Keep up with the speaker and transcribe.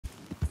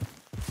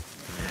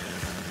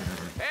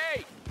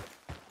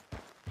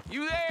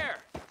You there?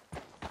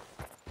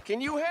 Can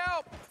you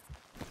help?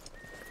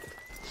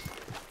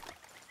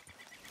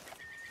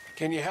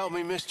 Can you help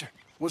me, mister?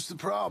 What's the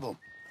problem?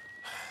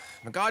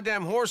 My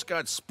goddamn horse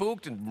got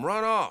spooked and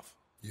run off.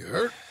 You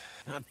hurt?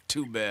 Not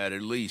too bad,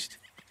 at least.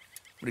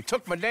 But he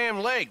took my damn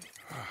leg.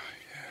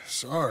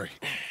 Sorry.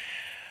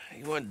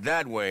 He went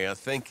that way, I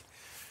think.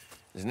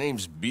 His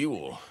name's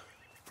Buell.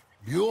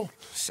 Buell?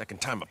 Second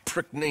time a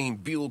prick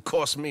named Buell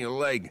cost me a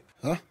leg.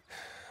 Huh?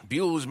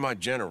 Buell was my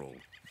general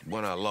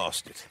when I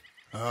lost it.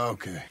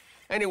 Okay.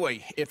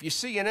 Anyway, if you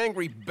see an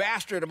angry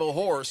bastard of a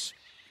horse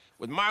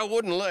with my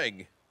wooden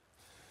leg,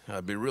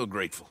 I'd be real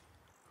grateful.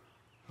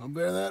 I'll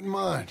bear that in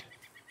mind.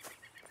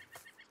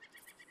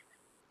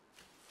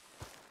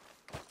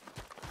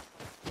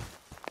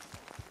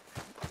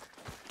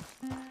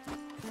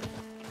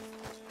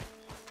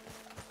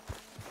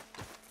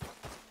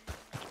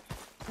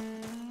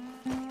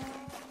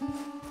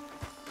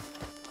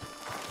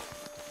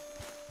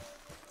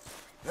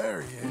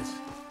 There he is.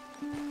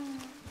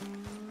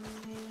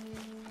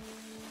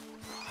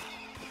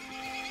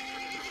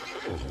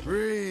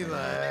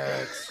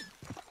 Relax.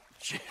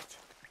 Shit.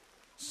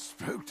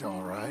 Spooked,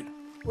 all right.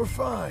 We're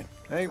fine,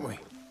 ain't we?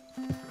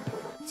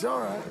 It's all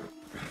right.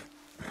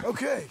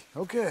 Okay,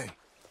 okay.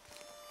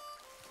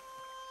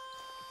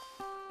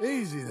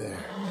 Easy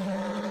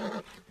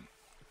there.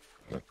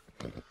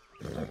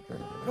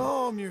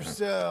 Calm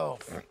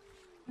yourself.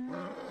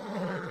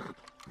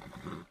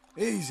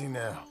 Easy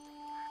now.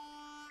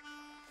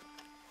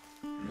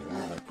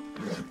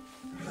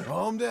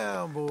 Calm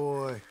down,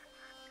 boy.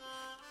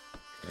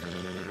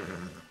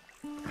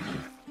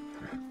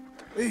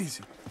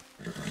 Easy.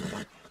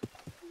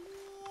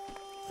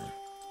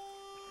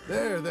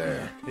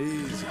 There.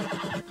 Easy.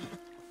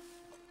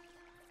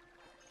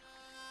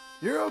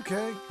 You're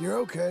okay. You're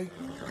okay.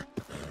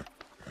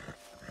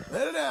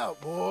 Let it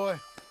out, boy.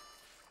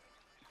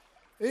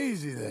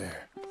 Easy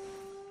there.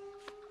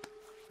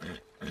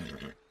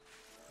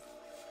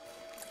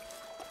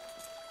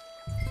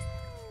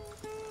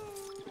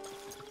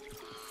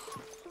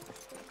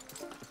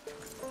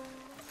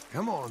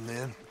 Come on,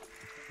 then.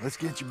 Let's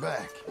get you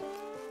back.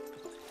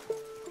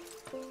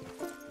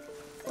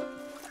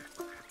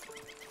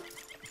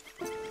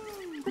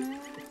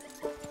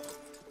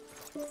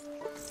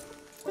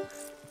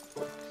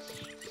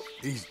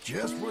 He's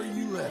just where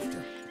you left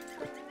him.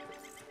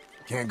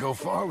 Can't go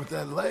far with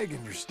that leg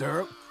in your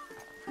stirrup.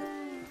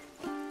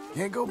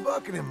 Can't go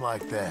bucking him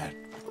like that.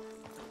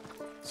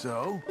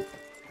 So,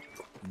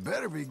 you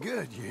better be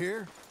good, you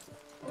hear?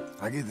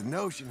 I get the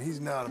notion he's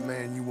not a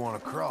man you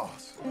want to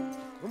cross,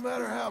 no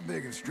matter how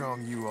big and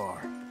strong you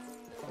are.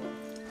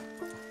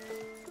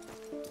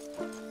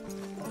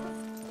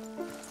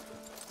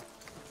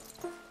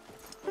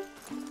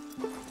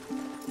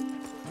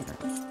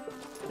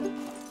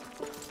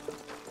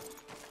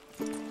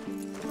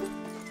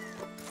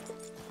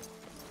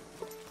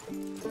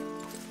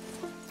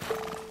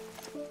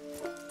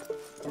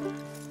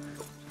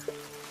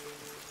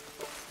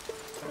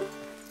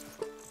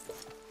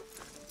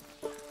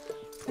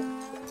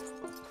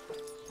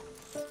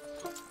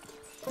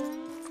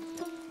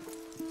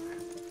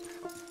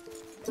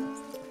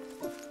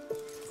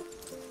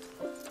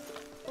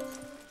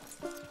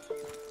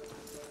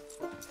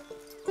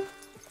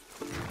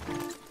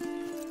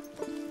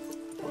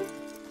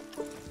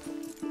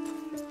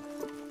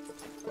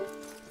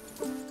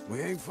 We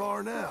ain't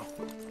far now.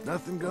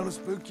 Nothing gonna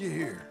spook you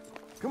here.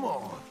 Come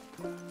on.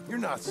 You're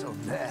not so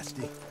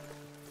nasty.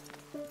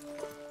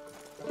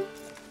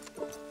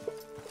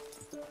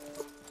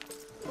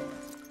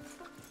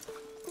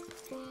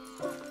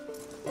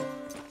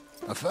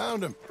 I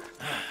found him.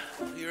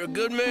 You're a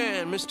good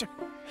man, mister.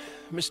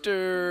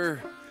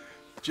 Mr.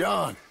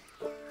 John.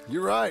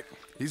 You're right.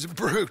 He's a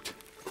brute.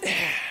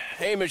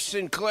 Hamish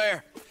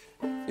Sinclair.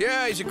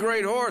 Yeah, he's a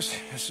great horse,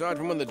 aside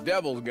from when the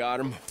devil got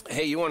him.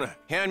 Hey, you want to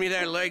hand me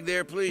that leg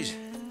there, please?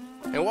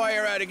 And while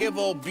you're at it, give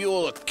old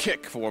Buell a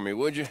kick for me,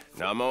 would you?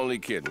 No, I'm only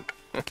kidding.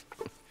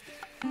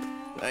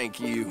 Thank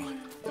you.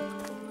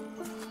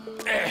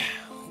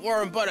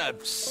 Weren't but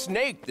a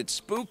snake that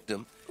spooked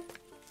him.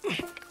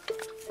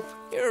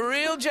 You're a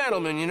real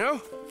gentleman, you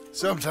know?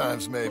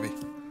 Sometimes, maybe.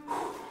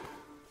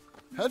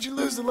 How'd you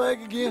lose the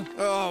leg again?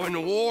 Oh, in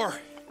the war.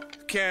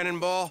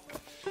 Cannonball.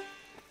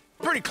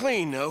 Pretty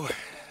clean, though.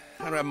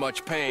 I don't have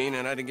much pain,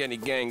 and I didn't get any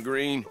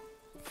gangrene.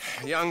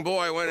 A young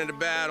boy went into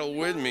battle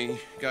with me,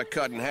 got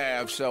cut in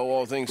half, so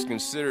all things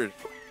considered,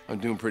 I'm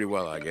doing pretty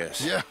well, I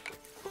guess. Yeah,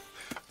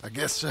 I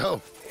guess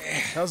so.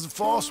 How's the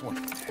false one?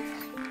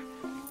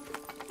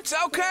 It's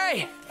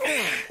okay.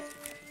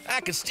 I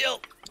can still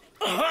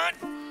hunt,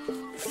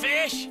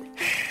 fish,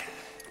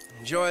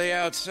 enjoy the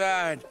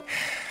outside.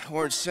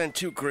 Weren't sent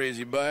too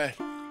crazy by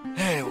it.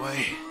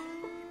 Anyway,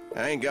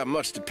 I ain't got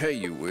much to pay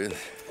you with.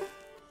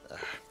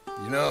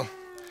 You know,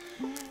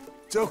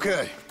 it's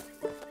okay.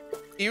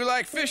 You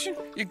like fishing?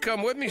 You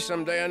come with me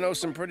someday. I know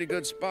some pretty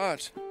good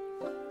spots.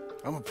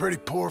 I'm a pretty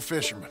poor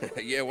fisherman.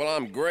 Yeah, well,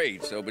 I'm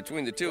great, so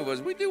between the two of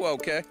us, we do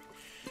okay.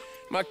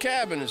 My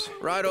cabin is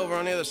right over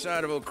on the other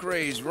side of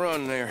O'Creagh's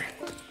Run there.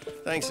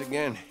 Thanks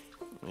again.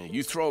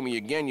 You throw me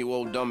again, you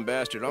old dumb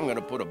bastard, I'm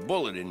gonna put a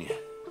bullet in you.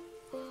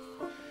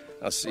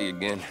 I'll see you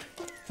again.